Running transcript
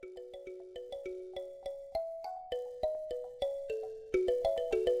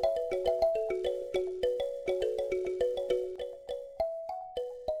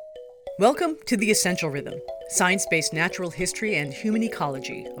Welcome to The Essential Rhythm, science-based natural history and human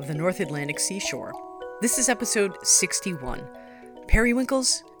ecology of the North Atlantic seashore. This is episode 61,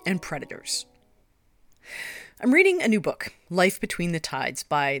 Periwinkles and Predators. I'm reading a new book, Life Between the Tides,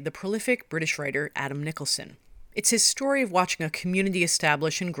 by the prolific British writer Adam Nicholson. It's his story of watching a community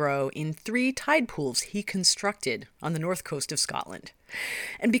establish and grow in 3 tide pools he constructed on the north coast of Scotland. And